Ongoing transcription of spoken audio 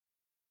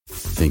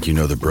Think you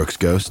know the Brooks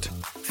Ghost?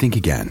 Think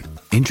again.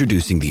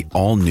 Introducing the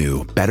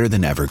all-new,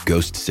 better-than-ever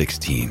Ghost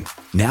 16.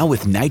 Now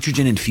with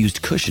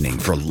nitrogen-infused cushioning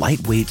for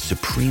lightweight,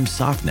 supreme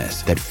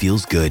softness that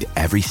feels good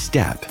every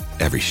step,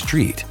 every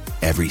street,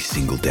 every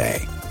single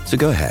day. So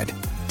go ahead,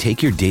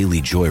 take your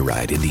daily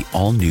joyride in the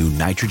all-new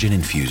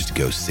nitrogen-infused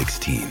Ghost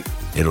 16.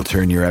 It'll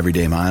turn your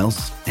everyday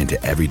miles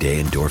into everyday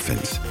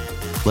endorphins.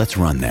 Let's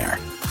run there.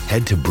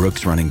 Head to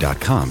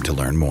brooksrunning.com to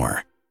learn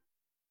more.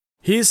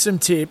 Here's some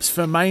tips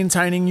for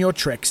maintaining your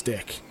Trex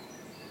deck.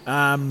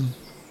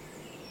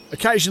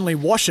 Occasionally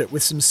wash it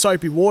with some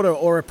soapy water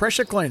or a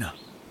pressure cleaner.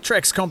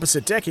 Trex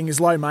composite decking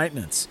is low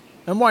maintenance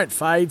and won't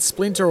fade,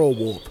 splinter or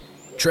warp.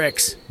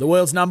 Trex, the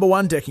world's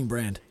 #1 decking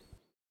brand.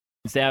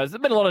 Now, there's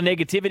been a lot of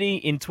negativity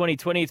in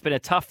 2020. It's been a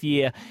tough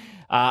year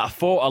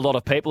for a lot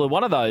of people. And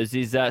one of those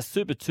is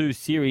Super 2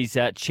 Series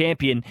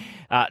champion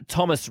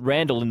Thomas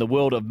Randall in the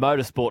world of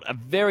motorsport. A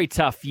very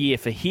tough year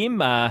for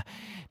him.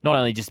 Not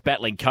only just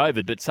battling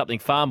COVID, but something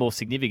far more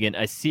significant,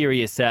 a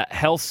serious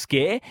health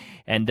scare.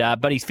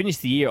 But he's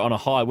finished the year on a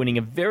high, winning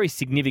a very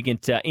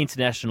significant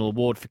international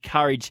award for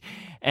courage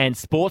and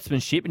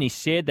sportsmanship. And he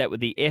shared that with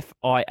the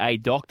FIA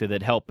doctor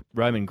that helped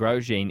Romain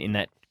Grosjean in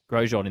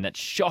that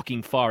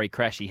shocking fiery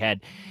crash he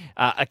had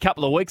a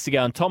couple of weeks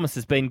ago. And Thomas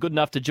has been good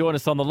enough to join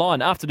us on the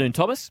line. Afternoon,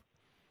 Thomas.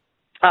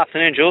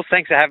 Afternoon, Jules.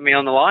 Thanks for having me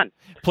on the line.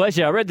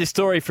 Pleasure. I read this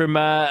story from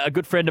a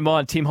good friend of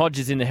mine, Tim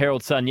Hodges, in the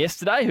Herald Sun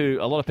yesterday, who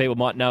a lot of people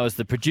might know as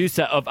the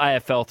producer of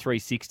AFL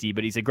 360,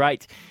 but he's a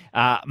great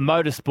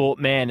motorsport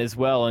man as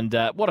well. And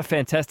what a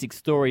fantastic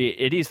story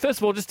it is. First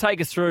of all, just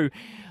take us through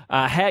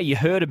how you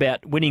heard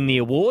about winning the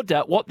award,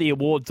 what the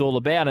award's all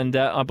about. And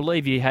I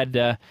believe you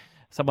had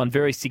someone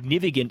very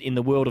significant in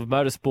the world of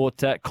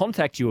motorsport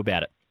contact you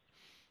about it.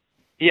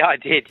 Yeah, I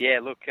did.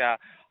 Yeah, look,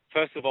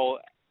 first of all,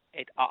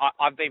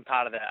 I've been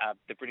part of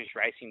the British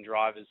Racing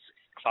Drivers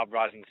Club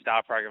Rising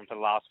Star program for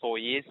the last 4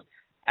 years.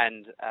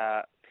 And,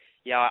 I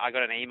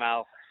got an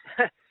email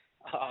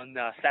on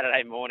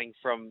Saturday morning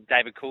from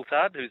David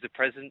Coulthard, who's the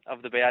president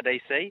of the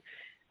BRDC.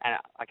 And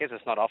I guess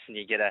it's not often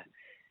you get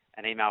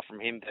an email from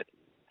him, but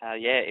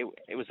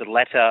it was a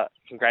letter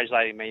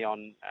congratulating me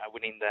on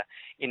winning the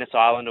Innes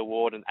Island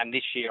Award. And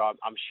this year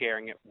I'm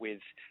sharing it with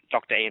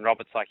Dr. Ian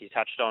Roberts, like you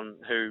touched on,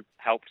 who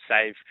helped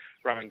save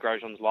Romain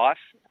Grosjean's life.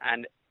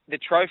 And the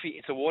trophy,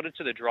 it's awarded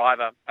to a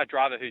driver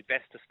who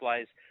best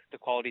displays the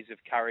qualities of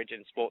courage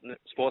and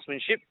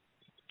sportsmanship,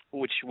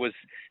 which was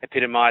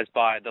epitomised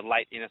by the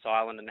late Innes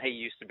Island. And he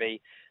used to be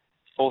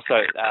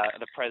also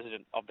the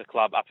president of the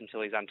club up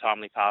until his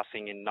untimely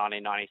passing in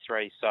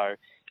 1993. So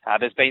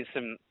there's been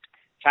some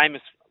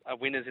famous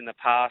winners in the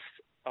past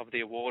of the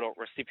award, or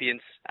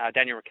recipients.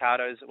 Daniel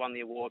Ricciardo's won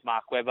the award,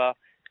 Mark Webber,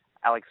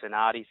 Alex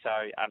Zanardi. So,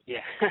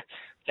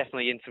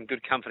 definitely in some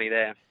good company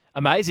there.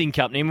 Amazing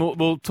company. And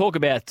we'll talk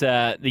about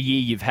the year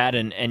you've had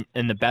and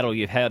the battle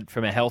you've had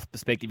from a health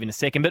perspective in a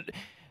second. But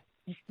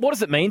what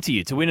does it mean to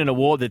you to win an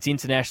award that's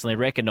internationally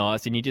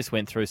recognised? And you just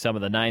went through some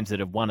of the names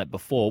that have won it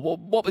before.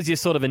 What was your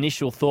sort of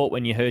initial thought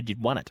when you heard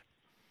you'd won it?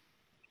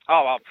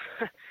 Oh,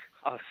 well,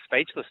 I was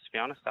speechless, to be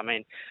honest. I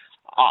mean,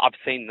 I've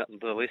seen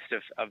the list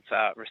of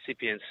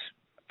recipients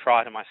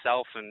prior to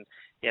myself, and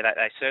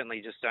they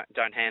certainly just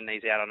don't hand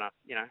these out on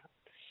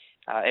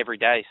every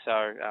day. So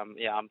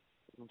I'm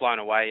blown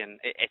away, and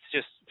it's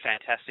just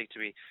fantastic to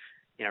be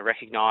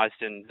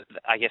recognised, and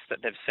I guess that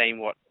they've seen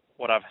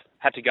what I've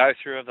had to go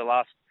through over the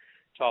last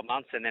 12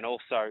 months, and then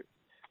also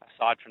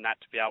aside from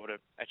that to be able to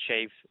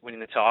achieve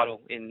winning the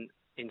title in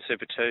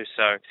Super 2.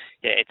 So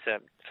it's a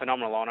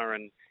phenomenal honour,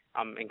 and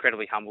I'm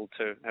incredibly humbled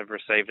to have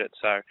received it.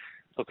 So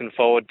looking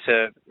forward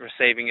to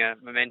receiving a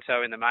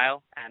memento in the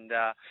mail, and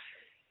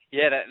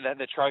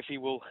the trophy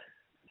will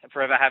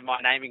forever have my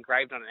name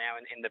engraved on it now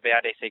in the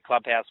BRDC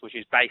clubhouse, which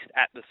is based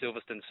at the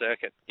Silverstone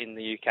circuit in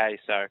the UK.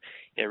 So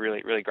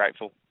really, really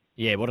grateful.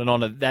 Yeah, what an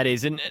honour that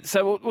is. And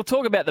so we'll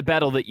talk about the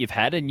battle that you've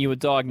had, and you were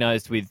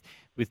diagnosed with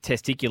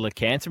testicular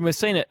cancer. And we've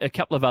seen a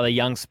couple of other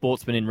young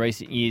sportsmen in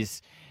recent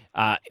years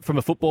from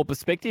a football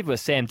perspective, where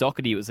Sam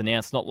Doherty, it was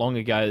announced not long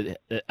ago,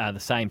 the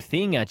same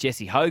thing.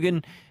 Jesse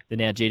Hogan, the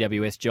now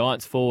GWS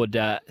Giants forward,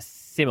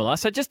 similar.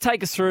 So just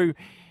take us through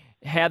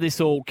how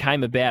this all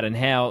came about and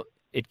how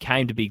it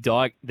came to be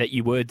that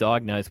you were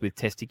diagnosed with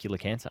testicular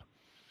cancer.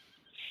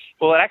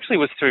 Well, it actually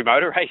was through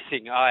motor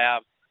racing.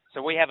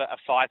 So we have a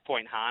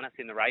 5-point harness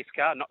in the race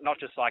car, not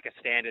just like a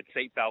standard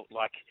seatbelt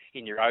like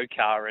in your old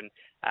car. And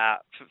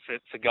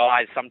for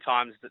guys,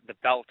 sometimes the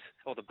belt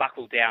or the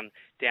buckle down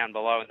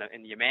below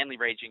in your manly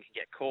region can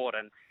get caught.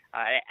 And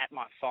at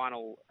my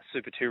final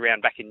Super 2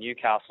 round back in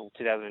Newcastle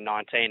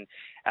 2019,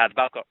 the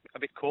belt got a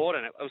bit caught,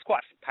 and it was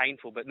quite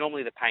painful. But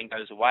normally the pain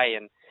goes away,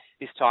 and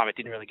this time it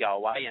didn't really go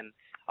away. And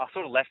I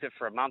sort of left it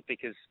for a month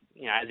because,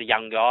 as a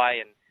young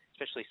guy, and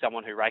especially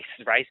someone who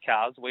races race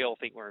cars, we all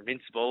think we're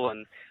invincible,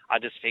 and I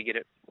just figured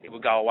it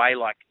would go away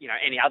like,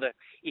 any other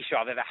issue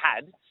I've ever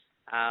had.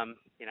 I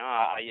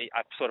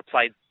sort of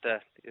played the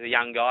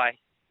young guy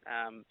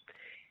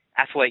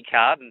athlete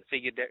card and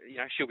figured that,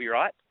 she'll be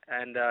right.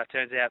 And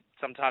turns out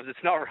sometimes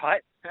it's not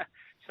right.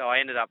 So I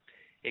ended up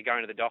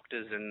going to the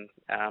doctors, and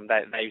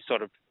they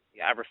sort of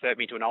referred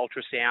me to an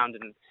ultrasound,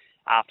 and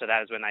after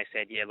that is when they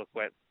said, yeah, look,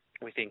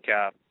 we think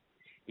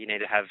you need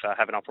to have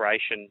an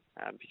operation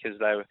because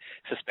they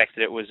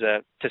suspected it was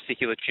a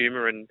testicular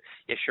tumour, and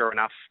yeah, sure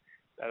enough,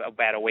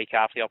 about a week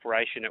after the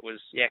operation, it was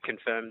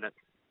confirmed that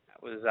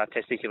it was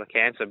testicular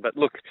cancer. But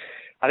look,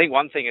 I think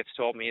one thing it's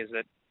taught me is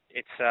that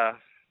it's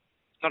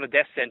not a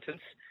death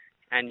sentence,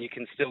 and you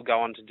can still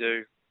go on to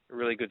do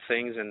really good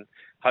things, and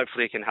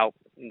hopefully it can help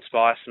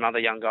inspire some other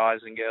young guys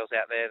and girls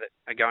out there that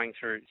are going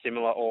through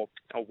similar or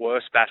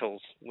worse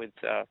battles with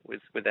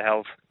their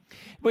health.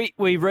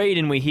 We read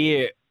and we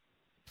hear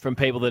from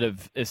people that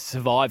have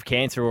survived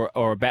cancer or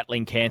are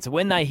battling cancer.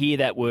 When they hear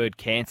that word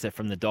cancer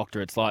from the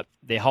doctor, it's like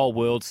their whole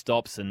world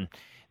stops and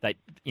they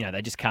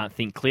just can't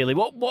think clearly.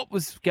 What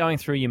was going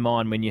through your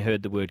mind when you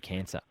heard the word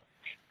cancer?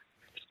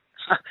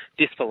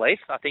 Disbelief.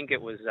 I think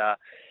it was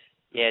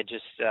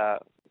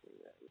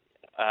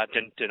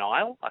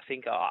denial. I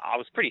think I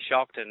was pretty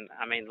shocked, and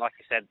I mean, like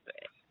you said,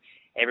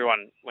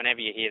 everyone, whenever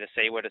you hear the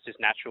C word, it's just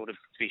natural to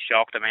be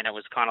shocked. I mean, it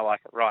was kind of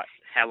like, right,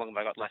 how long have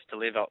I got left to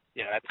live?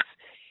 That's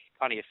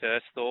kind of your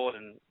first thought.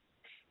 And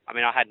I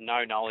mean, I had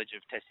no knowledge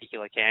of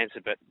testicular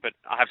cancer, but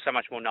I have so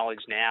much more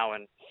knowledge now.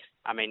 And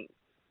I mean,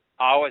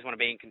 I always want to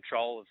be in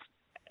control of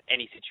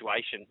any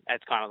situation.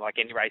 It's kind of like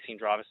any racing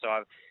driver. So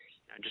I'm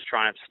just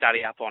trying to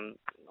study up on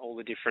all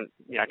the different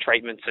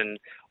treatments and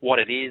what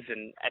it is.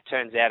 And it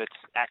turns out it's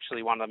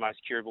actually one of the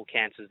most curable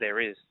cancers there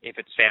is if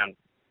it's found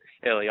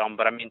early on.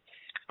 But I mean,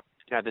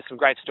 there's some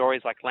great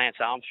stories, like Lance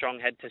Armstrong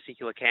had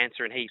testicular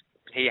cancer, and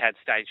he had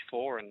stage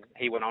 4, and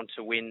he went on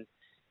to win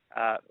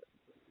a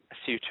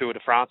few Tour de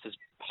France's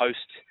post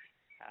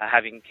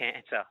having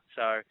cancer.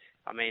 So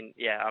I mean,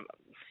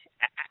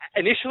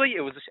 initially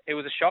it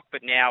was a shock,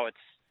 but now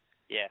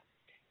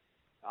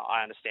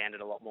I understand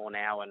it a lot more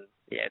now, and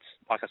it's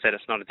like I said,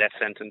 it's not a death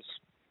sentence.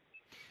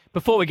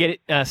 Before we get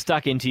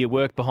stuck into your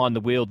work behind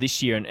the wheel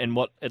this year and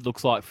what it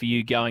looks like for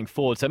you going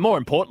forward, so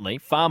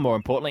far more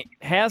importantly,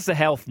 how's the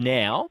health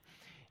now,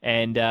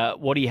 and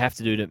what do you have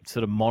to do to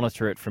sort of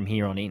monitor it from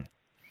here on in?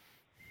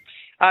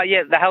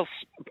 The health's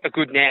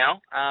good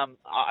now.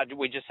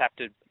 We just have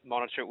to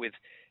monitor it with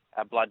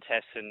blood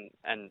tests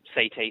and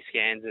CT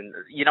scans, and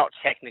you're not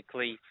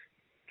technically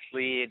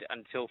cleared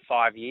until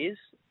 5 years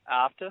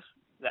after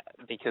that,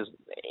 because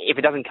if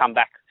it doesn't come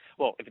back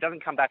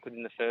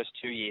within the first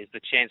 2 years,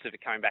 the chance of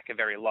it coming back are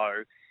very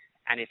low.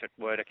 And if it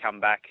were to come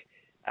back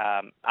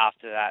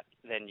after that,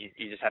 then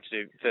you just have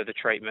to do further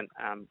treatment.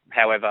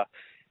 However,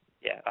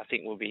 I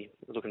think we'll be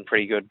looking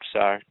pretty good.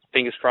 So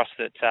fingers crossed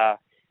that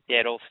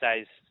it all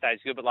stays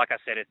good. But like I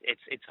said,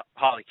 it's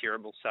highly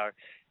curable. So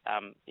I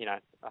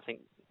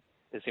think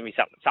there's going to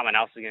be something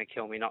else that's going to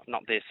kill me, not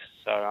this.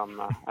 So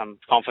I'm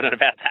confident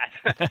about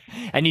that.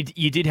 And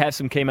you did have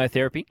some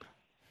chemotherapy?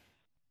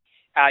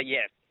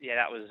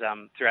 That was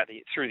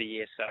through the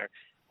year. So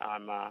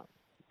I'm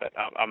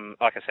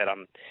like I said,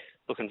 I'm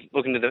looking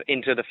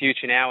into the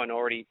future now, and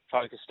already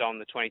focused on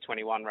the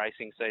 2021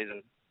 racing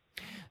season.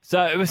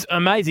 So it was an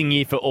amazing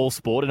year for all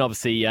sport, and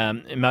obviously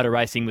motor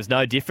racing was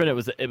no different.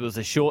 It was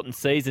a shortened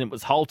season. It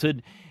was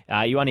halted.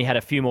 You only had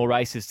a few more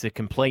races to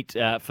complete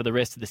for the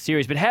rest of the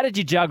series. But how did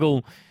you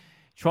juggle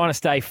trying to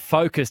stay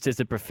focused as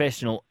a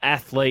professional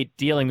athlete,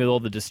 dealing with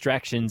all the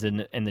distractions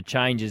and the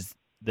changes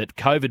that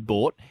COVID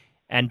brought,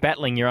 and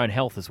battling your own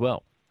health as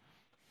well?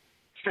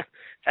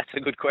 That's a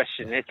good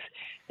question.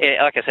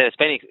 Like I said, it's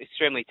been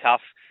extremely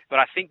tough, but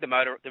I think the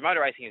motor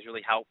racing has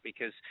really helped,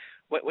 because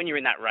when you're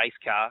in that race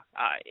car,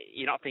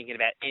 you're not thinking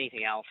about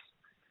anything else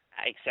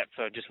except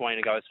for just wanting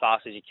to go as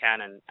fast as you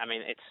can. And I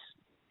mean,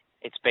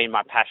 it's been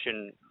my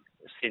passion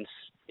since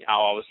I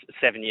was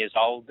 7 years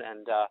old,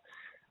 and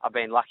I've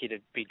been lucky to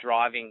be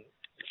driving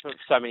for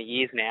so many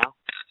years now.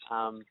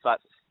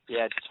 But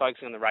just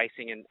focusing on the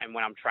racing, and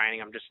when I'm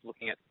training, I'm just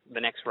looking at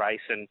the next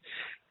race and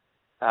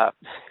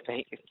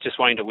just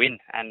wanting to win.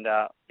 And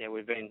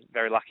we've been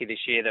very lucky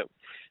this year that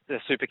the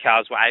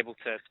supercars were able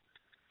to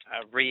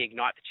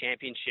reignite the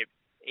championship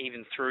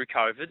even through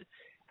COVID,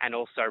 and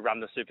also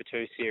run the Super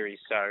 2 series.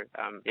 So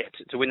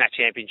to win that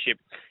championship,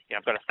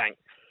 I've got to thank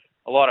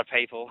a lot of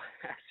people,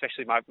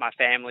 especially my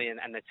family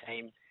and the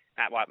team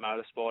at White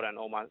Motorsport, and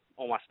all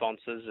my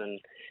sponsors and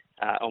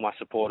all my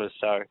supporters.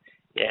 So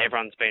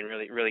everyone's been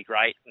really, really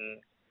great,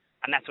 and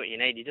that's what you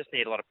need. You just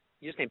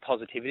need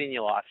positivity in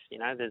your life.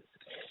 There's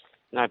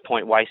no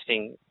point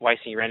wasting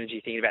your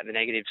energy thinking about the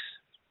negatives.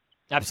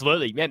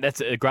 Absolutely, man. That's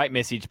a great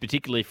message,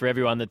 particularly for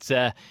everyone that's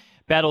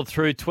battled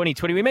through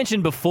 2020. We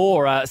mentioned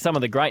before some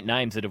of the great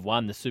names that have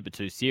won the Super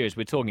 2 series.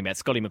 We're talking about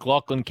Scotty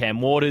McLaughlin,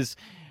 Cam Waters,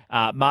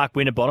 Mark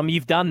Winterbottom.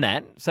 You've done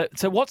that.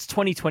 So what's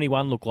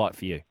 2021 look like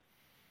for you?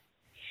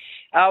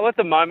 Well, at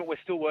the moment, we're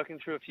still working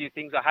through a few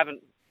things. I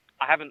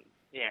haven't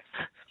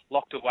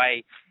locked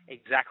away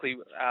exactly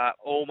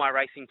all my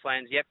racing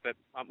plans yet, but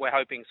we're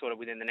hoping sort of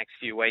within the next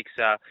few weeks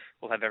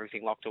we'll have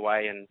everything locked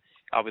away, and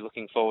I'll be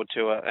looking forward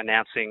to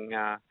announcing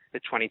the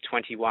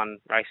 2021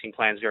 racing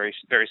plans very,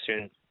 very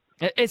soon.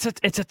 It's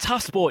a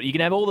tough sport. You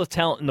can have all the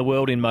talent in the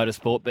world in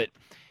motorsport, but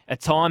at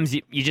times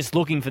you're just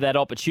looking for that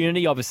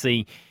opportunity.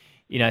 Obviously,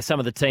 you know, some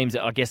of the teams,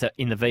 I guess,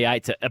 in the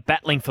V8s are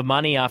battling for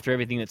money after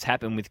everything that's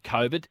happened with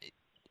COVID.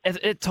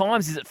 At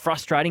times, is it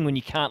frustrating when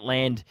you can't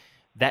land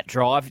that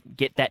drive,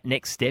 get that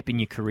next step in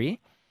your career?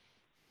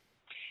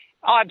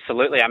 Oh,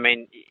 absolutely. I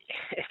mean,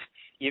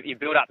 you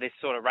build up this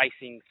sort of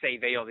racing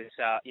CV or this,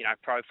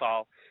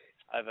 profile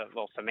over,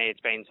 well, for me, it's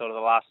been sort of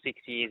the last 6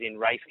 years in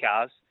race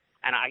cars.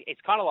 And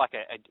it's kind of like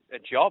a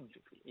job,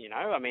 you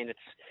know. I mean,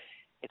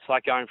 it's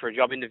like going for a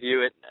job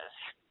interview at,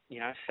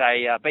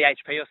 say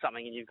BHP or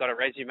something, and you've got a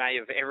resume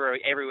of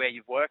everywhere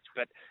you've worked.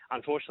 But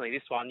unfortunately,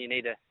 this one you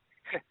need to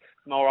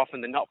more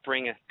often than not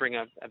bring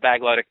a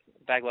bag load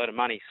of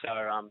money. So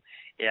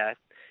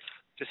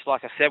just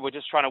like I said, we're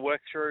just trying to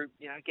work through,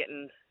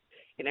 getting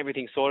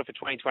everything sorted for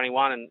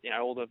 2021, and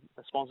all the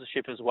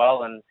sponsorship as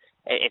well. And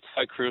it's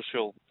so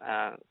crucial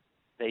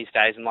these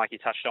days. And like you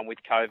touched on with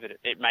COVID,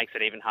 it makes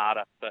it even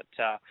harder. But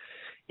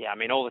I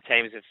mean, all the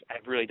teams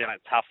have really done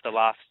it tough the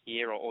last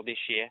year or this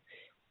year.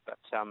 But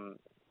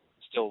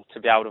still, to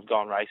be able to have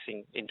gone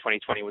racing in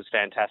 2020 was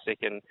fantastic,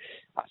 and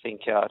I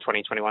think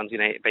 2021 is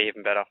going to be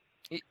even better.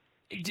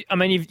 I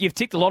mean, you've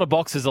ticked a lot of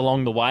boxes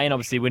along the way, and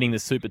obviously winning the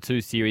Super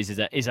 2 Series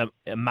is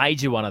a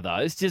major one of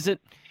those. Does it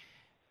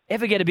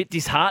ever get a bit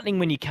disheartening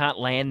when you can't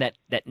land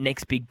that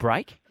next big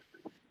break?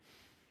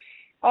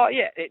 Oh,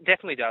 yeah, it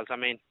definitely does. I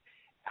mean,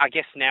 I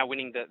guess now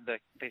winning the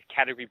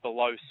category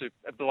below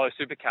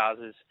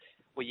supercars is,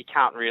 well, you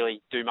can't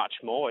really do much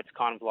more. It's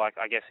kind of like,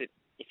 I guess,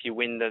 if you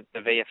win the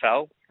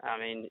VFL, I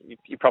mean,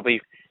 you're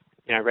probably,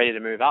 ready to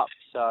move up.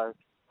 So,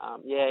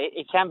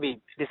 it can be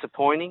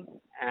disappointing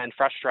and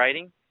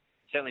frustrating.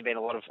 Certainly been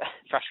a lot of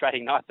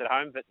frustrating nights at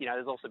home, but,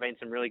 there's also been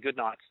some really good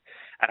nights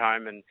at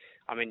home. And,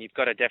 I mean, you've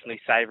got to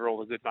definitely savour all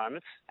the good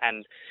moments.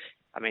 And,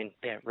 I mean,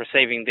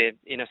 receiving the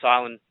Innes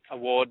Island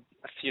Award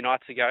a few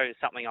nights ago is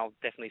something I'll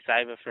definitely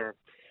savour for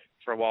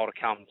a while to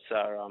come. So,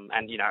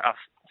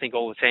 I think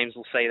all the teams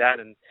will see that,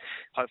 and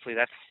hopefully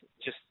that's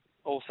just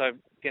also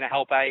going to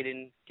help aid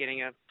in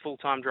getting a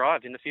full-time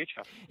drive in the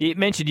future. You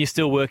mentioned you're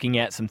still working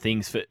out some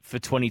things for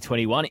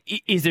 2021.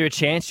 Is there a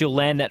chance you'll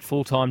land that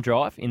full-time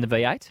drive in the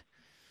V8?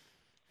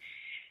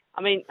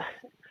 I mean,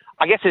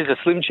 I guess there's a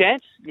slim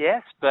chance,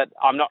 yes, but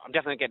I'm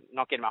definitely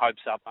not getting my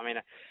hopes up. I mean,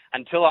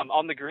 until I'm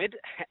on the grid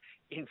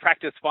in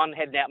practice one,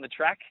 heading out on the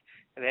track,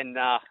 then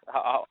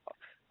I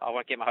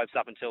won't get my hopes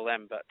up until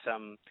then. But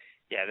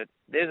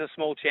there's a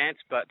small chance,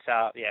 but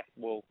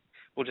we'll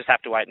just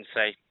have to wait and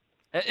see.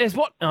 It's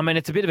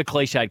a bit of a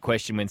cliched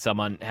question when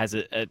someone has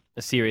a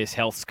serious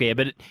health scare,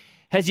 but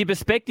has your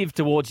perspective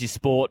towards your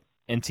sport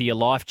and to your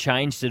life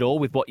changed at all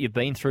with what you've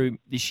been through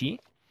this year?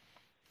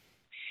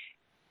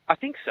 I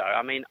think so.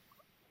 I mean,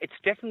 it's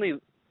definitely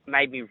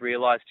made me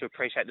realise to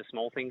appreciate the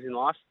small things in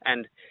life,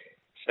 and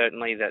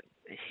certainly that,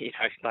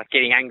 like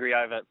getting angry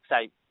over,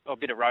 say, a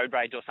bit of road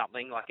rage or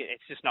something, like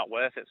it's just not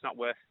worth it. It's not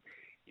worth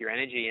your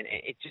energy, and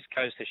it just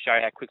goes to show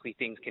how quickly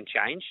things can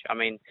change. I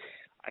mean,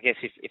 I guess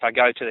if I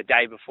go to the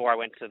day before I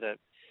went to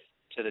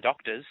the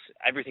doctors,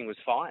 everything was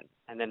fine,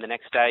 and then the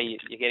next day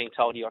you're getting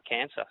told you got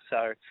cancer.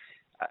 So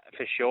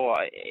for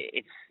sure,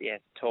 it's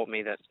taught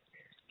me that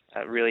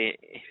really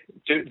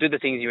do the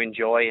things you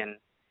enjoy,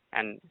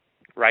 and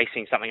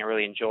racing something I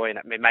really enjoy, and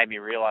it made me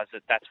realise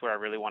that that's where I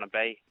really want to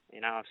be.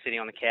 I'm sitting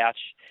on the couch,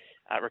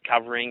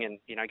 recovering, and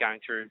going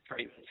through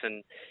treatments,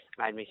 and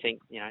made me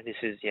think, this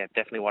is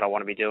definitely what I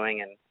want to be doing,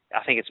 and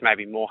I think it's made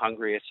me more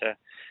hungrier to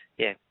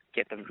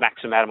get the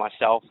maximum out of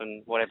myself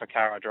and whatever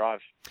car I drive.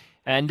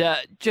 And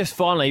just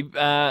finally,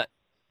 a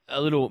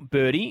little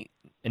birdie,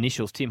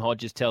 initials Tim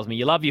Hodges, tells me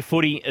you love your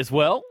footy as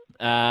well.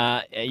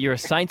 You're a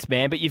Saints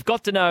man, but you've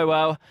got to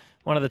know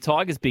one of the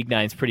Tigers' big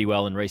names pretty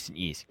well in recent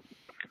years.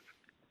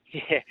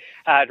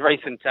 Yeah,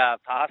 recent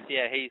past,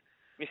 he's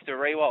Mr.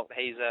 Rewalt.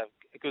 He's a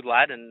good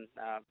lad, and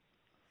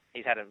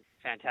he's had a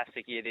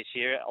fantastic year this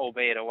year,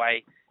 albeit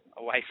away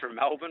from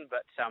Melbourne.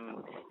 But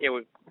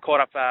we caught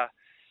up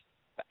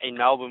in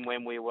Melbourne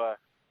when we were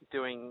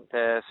doing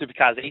the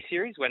Supercars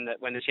E-Series when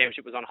the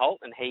championship was on hold,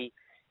 and he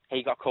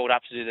got called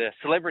up to do the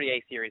Celebrity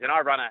E-Series, and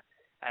I run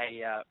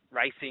a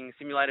racing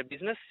simulator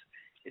business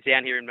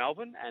down here in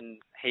Melbourne, and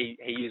he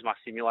used my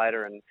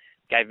simulator and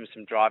gave him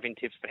some driving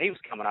tips. But he was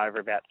coming over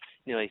about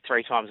nearly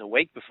 3 times a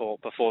week before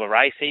the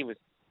race.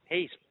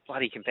 He's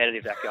bloody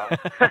competitive, that guy.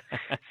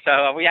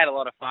 So we had a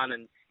lot of fun,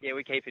 and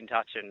we keep in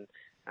touch. And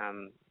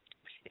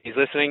he's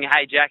listening.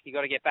 Hey Jack, you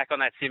got to get back on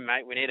that sim,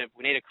 mate. We need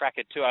a crack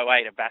at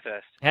 2:08 at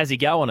Bathurst. How's he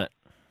go on it?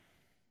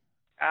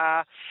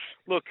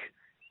 Look,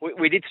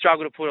 we did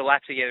struggle to put a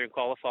lap together in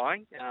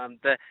qualifying.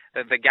 The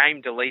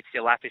game deletes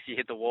your lap if you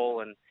hit the wall,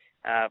 and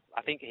I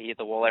think he hit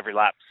the wall every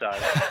lap. So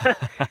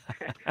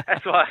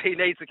that's why he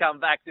needs to come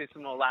back, do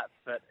some more laps.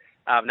 But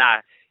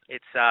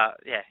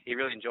he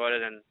really enjoyed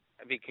it, and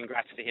a big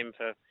congrats to him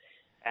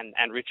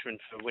and Richmond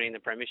for winning the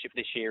premiership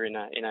this year in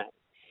a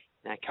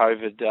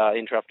COVID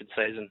interrupted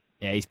season.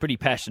 Yeah, he's pretty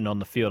passionate on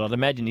the field. I'd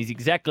imagine he's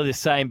exactly the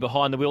same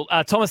behind the wheel.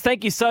 Thomas,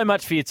 thank you so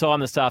much for your time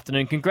this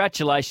afternoon.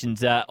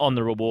 Congratulations on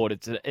the reward.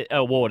 It's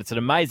an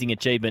amazing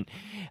achievement,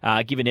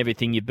 given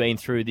everything you've been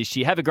through this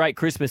year. Have a great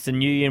Christmas and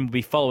New Year, and we'll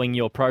be following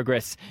your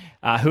progress,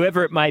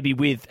 whoever it may be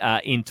with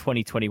in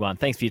 2021.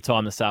 Thanks for your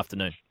time this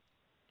afternoon.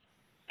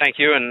 Thank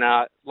you, and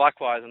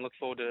likewise, and look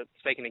forward to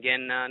speaking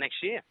again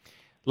next year.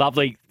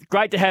 Lovely.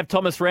 Great to have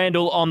Thomas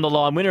Randall on the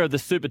line, winner of the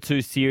Super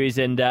 2 Series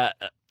and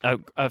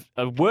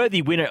a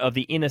worthy winner of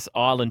the Innes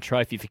Island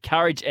Trophy for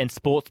courage and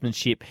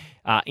sportsmanship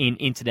in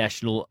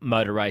international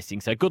motor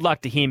racing. So good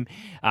luck to him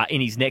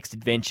in his next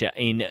adventure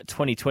in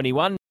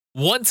 2021.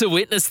 Want to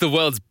witness the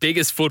world's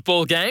biggest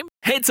football game?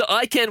 Head to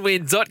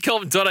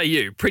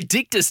iCanWin.com.au,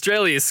 predict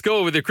Australia's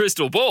score with a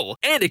crystal ball,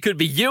 and it could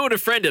be you and a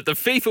friend at the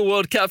FIFA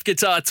World Cup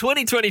Qatar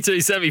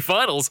 2022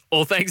 semi-finals,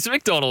 all thanks to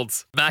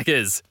McDonald's.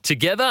 Maccas,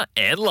 together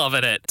and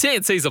loving it.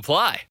 TNCs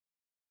apply.